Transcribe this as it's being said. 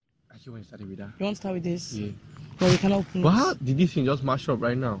like you when you started with that. You want to start with this? Yeah. No, we cannot open But this. how did this thing just mash up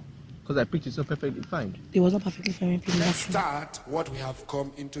right now? Because I picked it so perfectly fine. It was not perfectly fine. Let's start what we have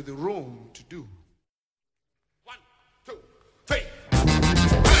come into the room to do. 1, 2, 3.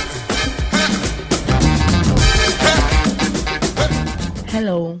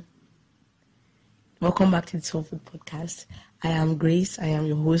 Hello. Welcome back to the Soul Food Podcast. I am Grace. I am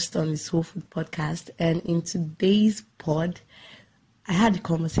your host on the Soul Food Podcast. And in today's pod, I had a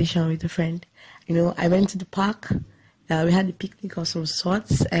conversation with a friend. You know, I went to the park. We had a picnic of some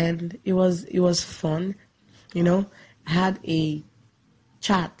sorts, and it was fun. You know, I had a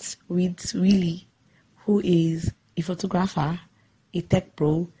chat with Willie, who is a photographer, a tech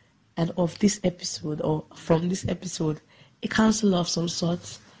bro, and of this episode, or from this episode, a counselor of some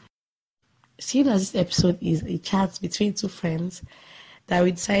sort. Seeing as this episode is a chat between two friends, that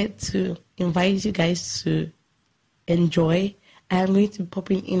we decided to invite you guys to enjoy. I am going to be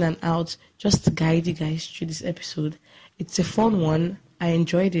popping in and out just to guide you guys through this episode. It's a fun one. I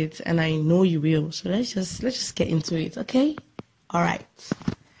enjoyed it, and I know you will. So let's just get into it, okay? All right.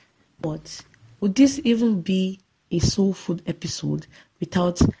 But would this even be a soul food episode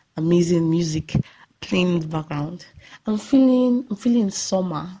without amazing music playing in the background? I'm feeling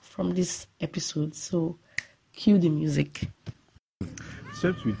summer from this episode, so cue the music.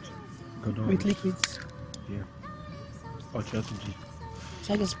 Except with Godon. With liquids. Yeah. Or Chelsea G.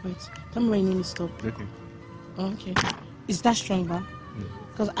 Should I get Sprite? Tell me when you need me to stop. Okay. Okay. Is that strong, ba?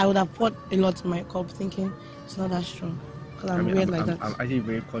 Because I would have poured a lot in my cup thinking it's not that strong. Because I'm weird like that. I'm actually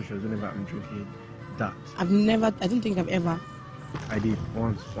very cautious whenever I'm drinking that. I don't think I've ever. I did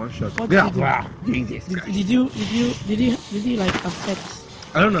one shot. What did you do? Wow. Jesus Christ. Did you like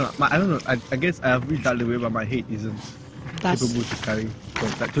affect? I don't know. I guess I have reached that level where my hate isn't capable to carry.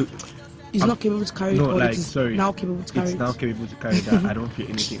 It's not capable to carry. No, or like it is sorry. now capable to carry. It's now capable to carry that. I don't feel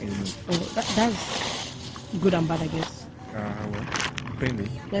anything anymore. Oh, that's good and bad, I guess. Well, depending.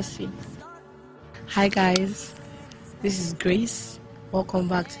 Let's see. Hi guys, this is Grace. Welcome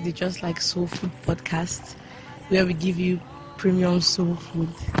back to the Just Like Soul Food podcast, where we give you premium soul food.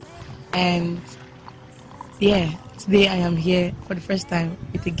 And yeah, today I am here for the first time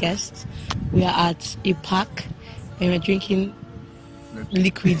with a guest. We are at a park and we're drinking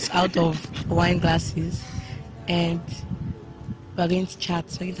liquids out of wine glasses, and we're going to chat.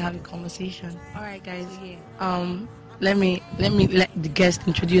 We're going to have a conversation. All right, guys. Let me let the guest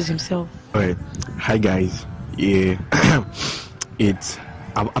introduce himself. All right. Hi guys. Yeah.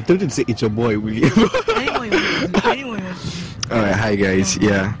 I'm tempted to say it's your boy Willie. Anyone. All right. Hi guys.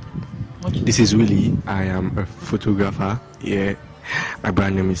 Yeah. This is Willie. I am a photographer. Yeah. My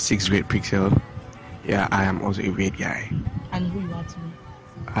brand name is 6 Great Pixel. Yeah. I am also a weird guy. And who you are to me?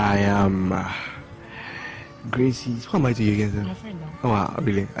 I am Grace. Who am I to you again, sir? My friend. Oh wow,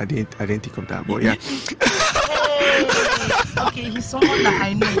 really? I didn't think of that, but yeah. Okay, he's someone that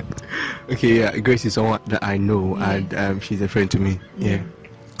I know. Okay, yeah, Grace is someone that I know, and she's a friend to me. Yeah.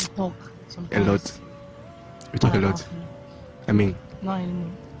 We talk sometimes. A lot. We talk a lot. I mean. Not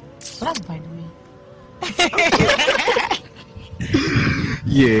anymore. But that's by the way.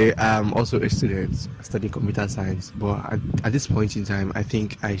 Yeah, I'm also a student studying computer science, but at this point in time, I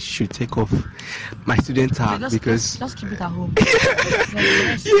think I should take off my student tag because just keep it at home.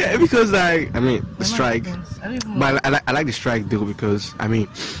 Yeah, because the strike. But I like the strike though because you can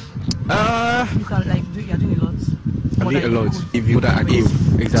you're doing a lot. I'm doing a lot.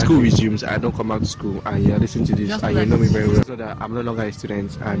 If school resumes, I don't come out to school, and you're listening to this, just and you know me very well. So that I'm no longer a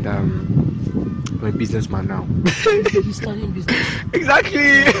student, and I'm a businessman now. You're studying business.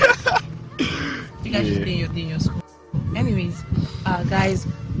 Exactly. You guys should stay in your school. Anyways, guys,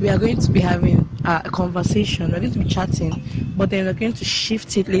 we are going to be having a conversation. We're going to be chatting, but then we're going to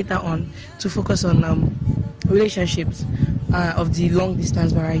shift it later on to focus on relationships of the long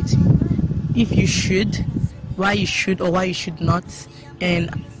distance variety. If you should, why you should or why you should not, and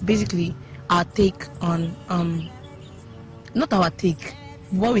basically our take on not our take,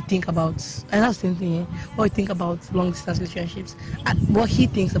 what we think about, and that's the same thing, what we think about long distance relationships, and what he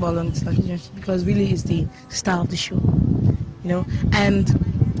thinks about long distance relationships, because really is the star of the show, you know. And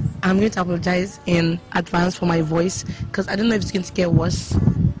I'm going to apologize in advance for my voice, because I don't know if it's going to get worse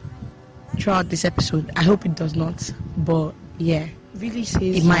throughout this episode. I hope it does not, but yeah, really says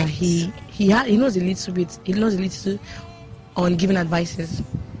it might. He knows a little bit. He knows a little on giving advices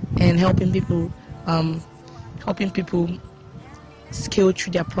and helping people scale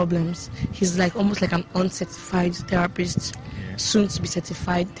through their problems. He's like almost like an uncertified therapist, soon to be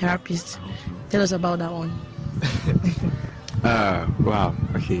certified therapist. Tell us about that one. Wow.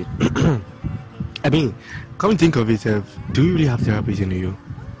 Okay. I mean, come and think of it, do you really have therapists in you?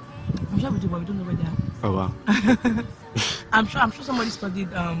 I'm sure we do, but we don't know where they are. Oh wow. I'm sure somebody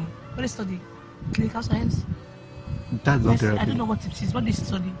studied what they study? Clinical science? That's not therapy. I don't know what it is. What they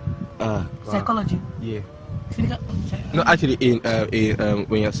study? Wow. Psychology. Yeah. Clinical No, actually, in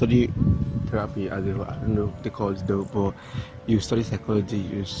when you study therapy, I don't know they call it though, but you study psychology,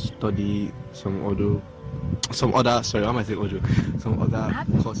 you study some other. Sorry, how am I saying audio? Some other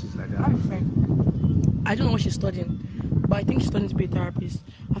courses like I that. have a friend. I don't know what she's studying, but I think she's studying to be a therapist.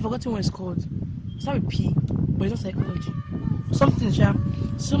 I've forgotten what it's called. It's not with P, but it's not psychology. Something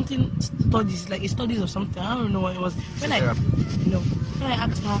studies, like it studies or something. I don't know what it was. When I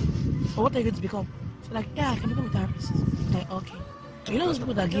asked her, oh, what are you going to become? She's like, yeah, I can become a therapist. I'm like, okay. You know those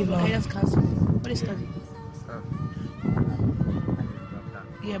people that give guidance counseling? What they study?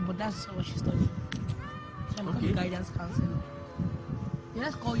 Yeah, but that's what she studied. So I'm becoming guidance counselor. Yeah,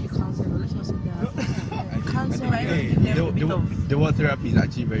 let's call you counselor. Let's not say that. The word therapy is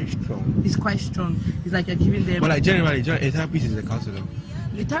actually very strong. It's quite strong. It's like you're giving them. But like generally, a therapist is a counselor.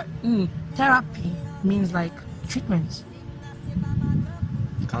 Therapy means like treatment.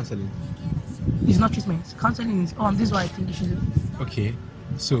 Counseling. It's not treatment. Counseling is this is what I think you should do. Okay,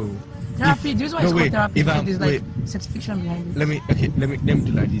 so therapy. This is why it's called therapy. There's like certification behind it. Let me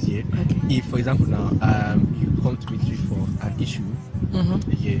do like this here. Okay. If for example now you come to me for an issue,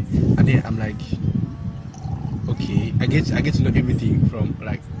 yeah, and then I'm like, okay, I get to know everything from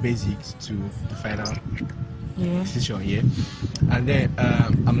like basics to the final decision, yeah, and then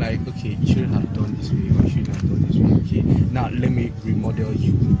I'm like, okay, you shouldn't have done this way, or you shouldn't have done this way. Okay, now let me remodel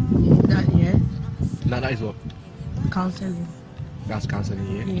you. Now that is what counseling. That's counseling,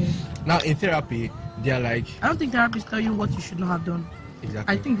 yeah. Yeah. Now in therapy, they're like, I don't think therapists tell you what you should not have done.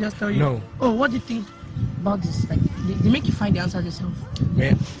 Exactly. I think they just tell you, no. Oh, what do you think about this? Like they make you find the answer yourself.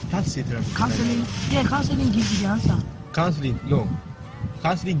 Man, that's it. Therapy. Counseling, counseling gives you the answer.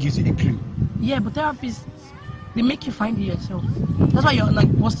 Counseling gives you a clue. Yeah, but therapists, they make you find it yourself. That's why you're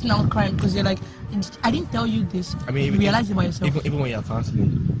like busting out crying, because you're like, I didn't tell you this. I mean, you realize it by yourself. Even when you're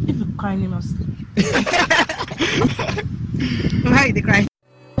counseling. If you cry, you must. Why they cry?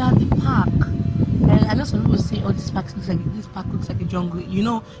 We're at the park, and I know some people say, "Oh, this park looks like a jungle." You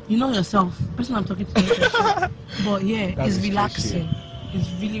know yourself. The person I'm talking to knows yourself. But yeah, it's relaxing. It's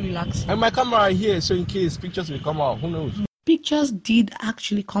really relaxing. And my camera here, so in case pictures will come out, who knows? Pictures did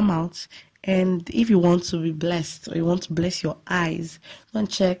actually come out, and if you want to be blessed or you want to bless your eyes, go and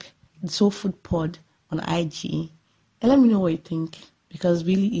check the Soul Food Pod on IG, and let me know what you think. Because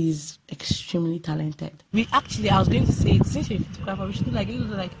Willie is extremely talented. I was going to say, since you're a photographer, we should do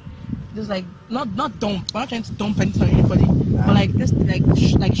just like not dump. We're not trying to dump anything on anybody, but like just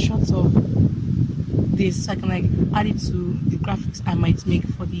like shots of this, so I can like add it to the graphics I might make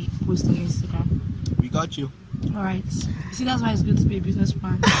for the post on Instagram. We got you. All right. You see, that's why it's good to be a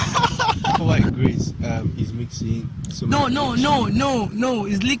businessman. Why Grace is mixing. No,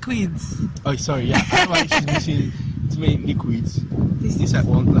 it's liquids. Oh, sorry. Yeah, that's why she's mixing. To make liquids. This like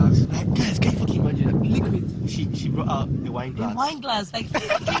one glass. Like, guys, can you fucking imagine that? Liquid. She brought out the wine glass. The wine glass. Like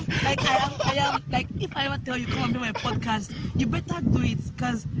I am like, if I ever tell you come and do my podcast, you better do it,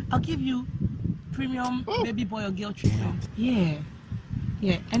 because I'll give you premium baby boy or girl treatment. Yeah.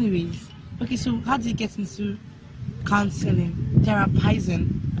 Anyways. Okay, so how did you get into counseling? Therapizing.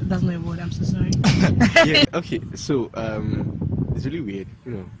 That's not a word, I'm so sorry. Yeah, okay. So it's really weird,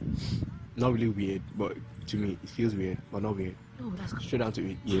 Not really weird, but to me it feels weird, but not weird. Oh, that's good. Straight down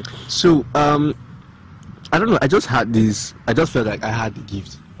to it, yeah. So I don't know. I just felt like I had the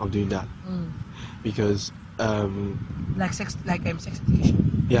gift of doing that because like sex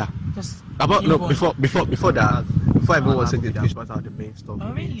education. Yeah. Just before that, before I even was sex education, was the main stuff.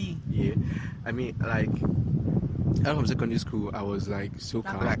 Oh really? Yeah. I mean, like, out from secondary school, I was like so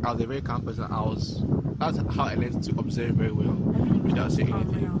calm. Like I was a very calm person. That's how I learned to observe very well without saying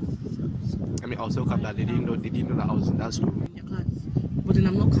anything. I mean, I was so calm that they didn't know that I was in that school. But then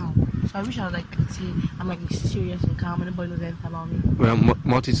I'm not calm. So I wish I was like, I'm like serious and calm, and nobody knows anything about me. Well,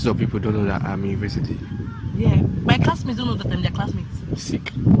 multitudes of people don't know that I'm in university. Yeah, my classmates don't know that I'm their classmates.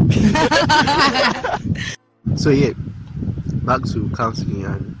 Sick. So yeah, back to counseling,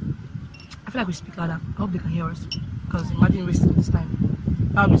 and I feel like we speak louder. I hope they can hear us. Because imagine wasting this time.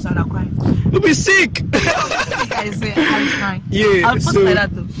 I'll be sad, I'll cry. You'll be sick! I say, I'll be crying. Yeah, I'll post like that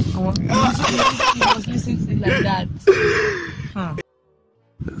though. I was listening to it like that.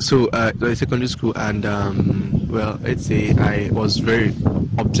 So, secondary school, and well, let's say I was very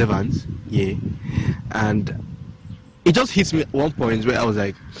observant, yeah, and it just hits me at one point where I was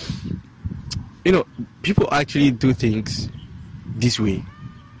like, people actually do things this way,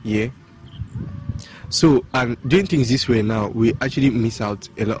 yeah. So, and doing things this way now, we actually miss out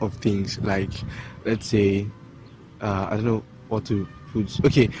a lot of things. Like, let's say, I don't know what to put.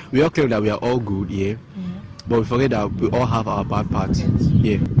 Okay, we all claim that we are all good, yeah. But we forget that we all have our bad parts.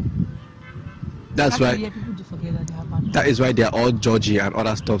 Yeah. That's Actually, why. yeah, people do forget that they have bad That is why they are all judgy and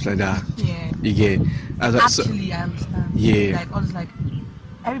other stuff like that. Yeah. You get. As Actually, I understand. Yeah. Like, all this, like,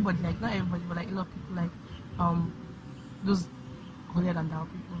 everybody, like, not everybody, but like a lot of people, like, those holier than thou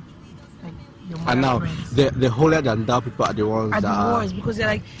people, like your and now friends. the holier than thou people are the ones Are that the are. worst because they're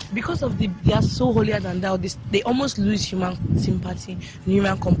like, because of they are so holier than thou, they almost lose human sympathy and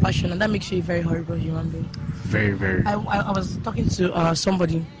human compassion, and that makes you a very horrible human being. Very, very. I was talking to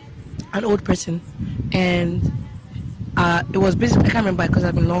somebody, an old person, and it was basically, I can't remember because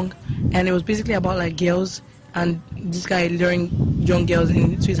I've been long, and it was basically about like girls and this guy luring young girls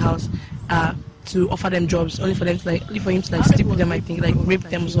into his house to offer them jobs, only for him to like sleep with them, I think, like rape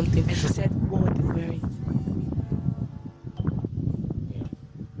them or something. And she said, what were they wearing?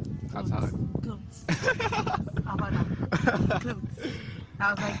 That's hard. Clothes. How about that? Clothes.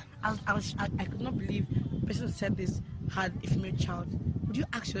 I was like, I could not believe the person who said this had a female child. Would you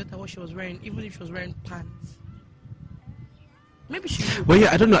ask your daughter what she was wearing, even if she was wearing pants? Maybe she would. Well,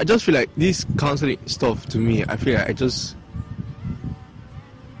 yeah, I don't know. I just feel like this counseling stuff to me, I feel like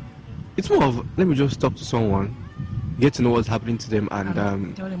it's more of, let me just talk to someone, get to know what's happening to them,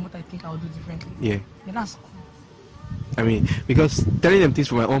 and tell them what I think I would do differently. Yeah. Yeah, that's cool. I mean, because telling them things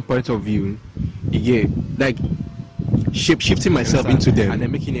from my own point of view, yeah, like shifting myself into them and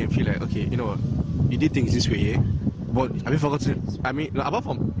then making them feel like, okay, you know what, you did things this way, yeah, but have you forgotten? I mean, no, apart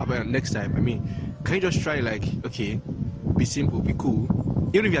from next time, I mean, can you just try, like, okay, be simple, be cool,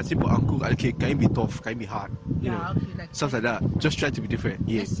 even if you're simple and cool, okay, can you be tough, can you be hard, you know, okay, like stuff like that. Just try to be different.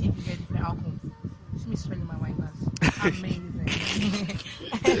 Yeah. Let's see if you get different alcohol. See me swelling my wine glass. Amazing.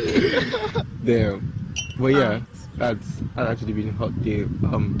 Damn. Well, yeah, that's actually been hot.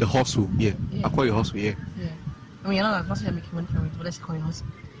 The hustle, yeah. I call it hustle, yeah. Yeah. I mean, I'm not saying I'm making money from it, but let's call it hustle.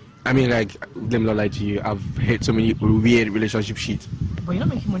 I mean, like, let me not lie to you. I've heard so many weird relationship shit. But you're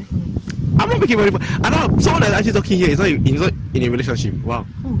not making money from it. I'm not making money. I know someone that's actually talking here is not in a relationship. Wow.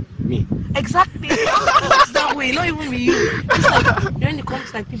 Who? Me. Exactly. It's that way. Not even me. You. It's like you're in the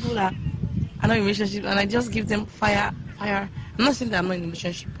comments like people that are not in a relationship, and I just give them fire. I'm not saying that I'm not in a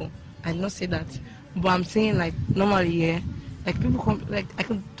relationship. I did not say that, but I'm saying like normally, yeah. Like people come, like I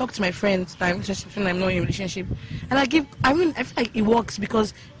could talk to my friends that I'm in a relationship and I'm not in a relationship, and I feel like it works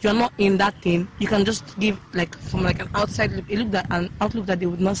because you're not in that thing. You can just give like from like an outside look, an outlook that they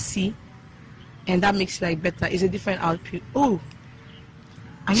would not see, and that makes it like better. It's a different output. Oh,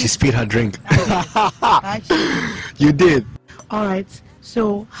 she spilled her drink. Actually, You did. all right.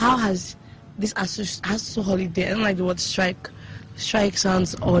 So how has this ASU holiday? I don't like the word strike. Strike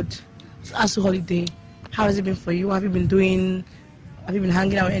sounds odd. So ASU holiday. How has it been for you? Have you been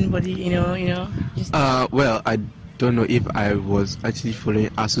hanging out with anybody? You know. Well, I don't know if I was actually following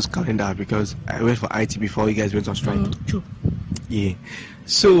ASU's calendar because I went for IT before you guys went on strike. True. Yeah.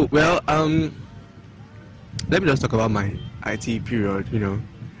 So, well, let me just talk about my IT period, you know,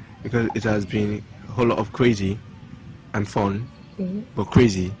 because it has been a whole lot of crazy and fun, but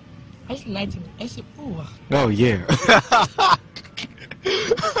crazy. I used to like it. I used to, Oh, yeah.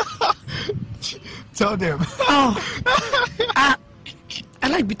 Tell them. Oh, I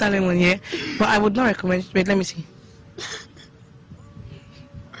like bitter lemon, yeah, but I would not recommend. Wait, let me see.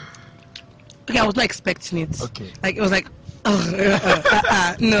 Okay, I was not expecting it. Okay. Like it was like,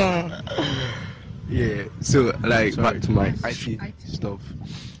 no. Yeah. So, like, back to my IT stuff.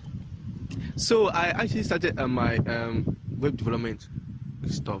 So, I actually started my web development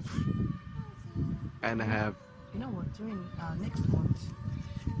stuff, and I have. You know what? During next month,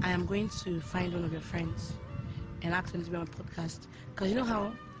 I am going to find one of your friends and ask them to be on a podcast. Because you know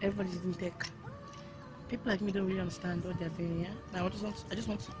how everybody's in tech. People like me don't really understand what they're doing. Yeah, and I just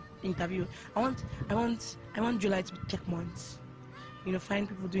want to interview. I want July to be tech months. You know, find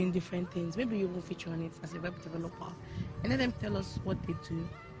people doing different things. Maybe you will feature on it as a web developer, and let them tell us what they do,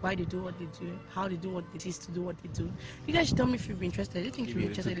 why they do what they do, how they do what it is to do what they do. You guys should tell me if you'd be interested. I don't think you'd be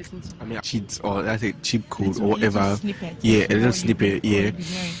interested in listening to me. I mean, cheats or that's a cheap code or A little whatever. snippet. Yeah, a little snippet. Yeah.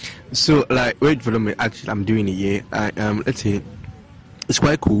 So, like, web development, actually, I'm doing it. Yeah, let's say it's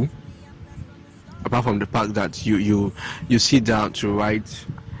quite cool. Apart from the fact that you sit down to write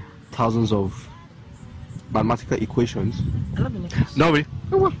thousands of mathematical equations. I love your necklace. No, really.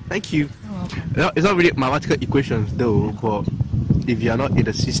 Oh, well, thank you. Oh, okay. No, it's not really mathematical equations though, but if you are not in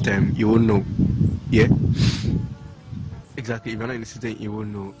the system, you won't know. Yeah. Exactly. If you're not in the system, you won't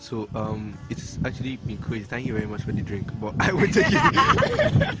know. So it's actually been crazy. Thank you very much for the drink, but I will take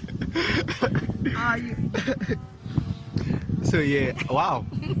it. So yeah, wow,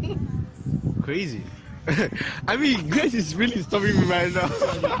 crazy. I mean, Grace is really stopping me right now.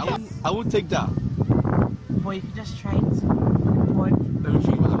 I won't take that. Boy, you just try it. Boy. Let me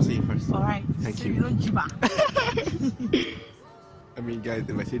finish what I'm saying first. All right. Thank so you. You don't jibber. I mean, guys,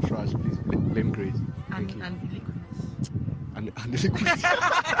 if I say trash, please blame Grace. Thank you. And the liquids. And the liquids.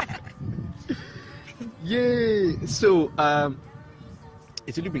 Yay! So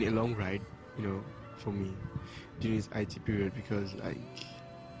it's really been a long ride, for me during this IT period, because like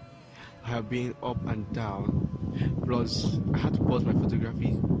I have been up and down. Plus, I had to pause my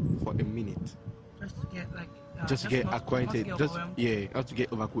photography for a minute Just to get like. just to get acquainted. Not to get Not to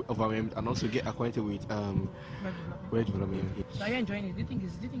get overwhelmed, and also get acquainted with web development. So are you enjoying it? Do you think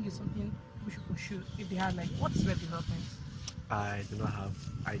it's something we should pursue if they had like what's web development? I do not have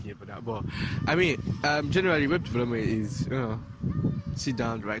idea for that, but I mean, generally web development is sit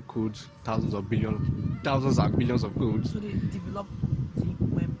down, write code, thousands and billions of codes. So they develop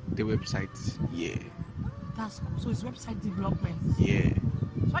the websites. Yeah. That's cool. So it's website development. Yeah.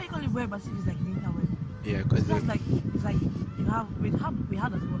 So why you call it web as if it's like the interweb? Yeah, because it's like we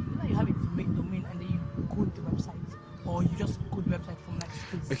had as well. You have a domain and then you code the website, or you just code the website from like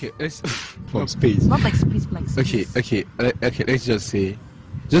space. Okay, let's from space. Not like space, but like space. Okay. Let's just say,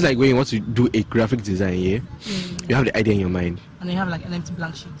 just like when you want to do a graphic design, you have the idea in your mind, and then you have like an empty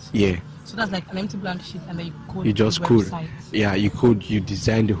blank sheet. Yeah. So that's like an empty blank sheet, and then you code. You just code. Website. Yeah, you code. You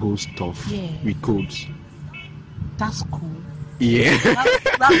design the whole stuff. Yeah. With codes. That's cool. Yeah.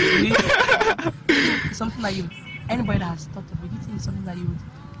 That's really something that anybody that has thought of it, do you think it's something that you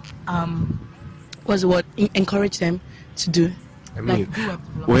would encourage them to do? I mean, like, do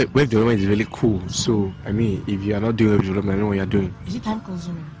web development is really cool. So I mean, if you are not doing web development, I don't know what you're doing. Is it time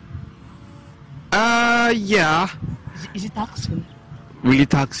consuming? Yeah. Is it taxing? Really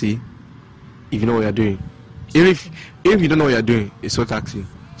taxing. If you know what you're doing. If you don't know what you're doing, it's so taxing.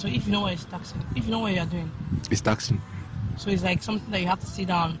 So if you know what it's taxing, if you know what you're doing, it's taxing. So it's like something that you have to sit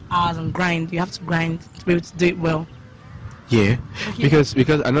down hours and grind. You have to grind to be able to do it well. Yeah, okay.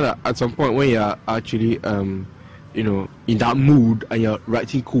 Because I know that at some point when you're actually in that mood and you're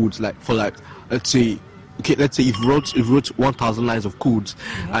writing codes let's say if you wrote 1,000 lines of codes,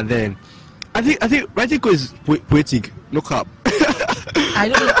 and then I think writing code is poetic. No cap. I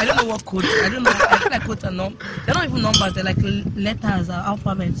don't know what codes. I don't know. I feel like codes are they're not even numbers. They're like letters or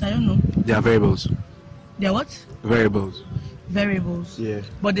alphabets. I don't know. They are variables. They're what? Variables. Yeah.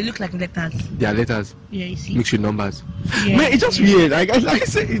 But they look like letters. They are letters. Yeah, you see. Mixed with numbers. Yeah. Man, it's just weird. Like I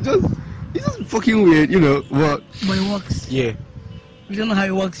said, it's just fucking weird, But it works. Yeah. We don't know how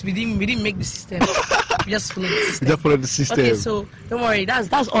it works. We didn't make the system. We just followed the system. We just followed the system. Okay, so don't worry.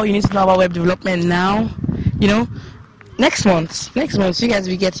 That's all you need to know about web development now. Next month, you guys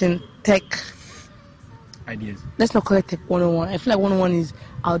will be getting tech ideas. Let's not call it tech 101. I feel like 101 is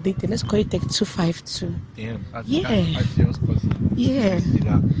outdated. Let's call it tech 252. Damn. Yeah.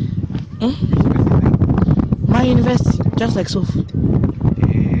 My university, just like soul food.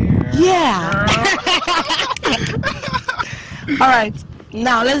 Yeah. All right.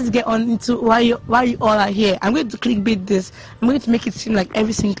 Now let's get on into why you all are here. I'm going to clickbait this. I'm going to make it seem like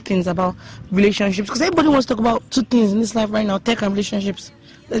every single thing is about relationships, because everybody wants to talk about two things in this life right now: tech and relationships.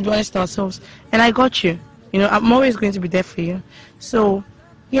 Let's be honest with ourselves. And I got you. I'm always going to be there for you. So,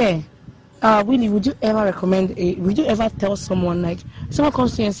 yeah. Willie, would you ever tell someone, like, someone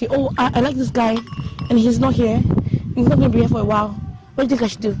comes to you and say, oh, I like this guy, and he's not here, he's not going to be here for a while. What do you think I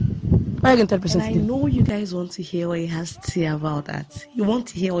should do? What are you going to tell the person to do? I know you guys want to hear what he has to say about that. You want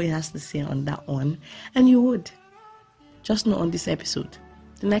to hear what he has to say on that one, and you would. Just not on this episode.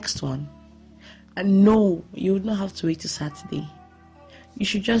 The next one. And no, you would not have to wait till Saturday. You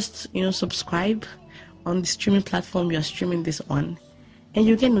should just, subscribe on the streaming platform you're streaming this on, and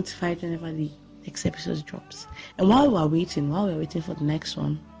you'll get notified whenever the next episode drops. And while we're waiting for the next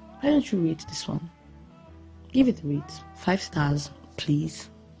one, why don't you rate this one? Give it a rate. 5 stars, please.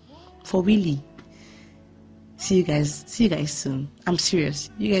 For Willie. See you guys soon. I'm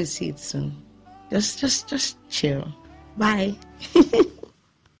serious. You guys see it soon. Just chill. Bye.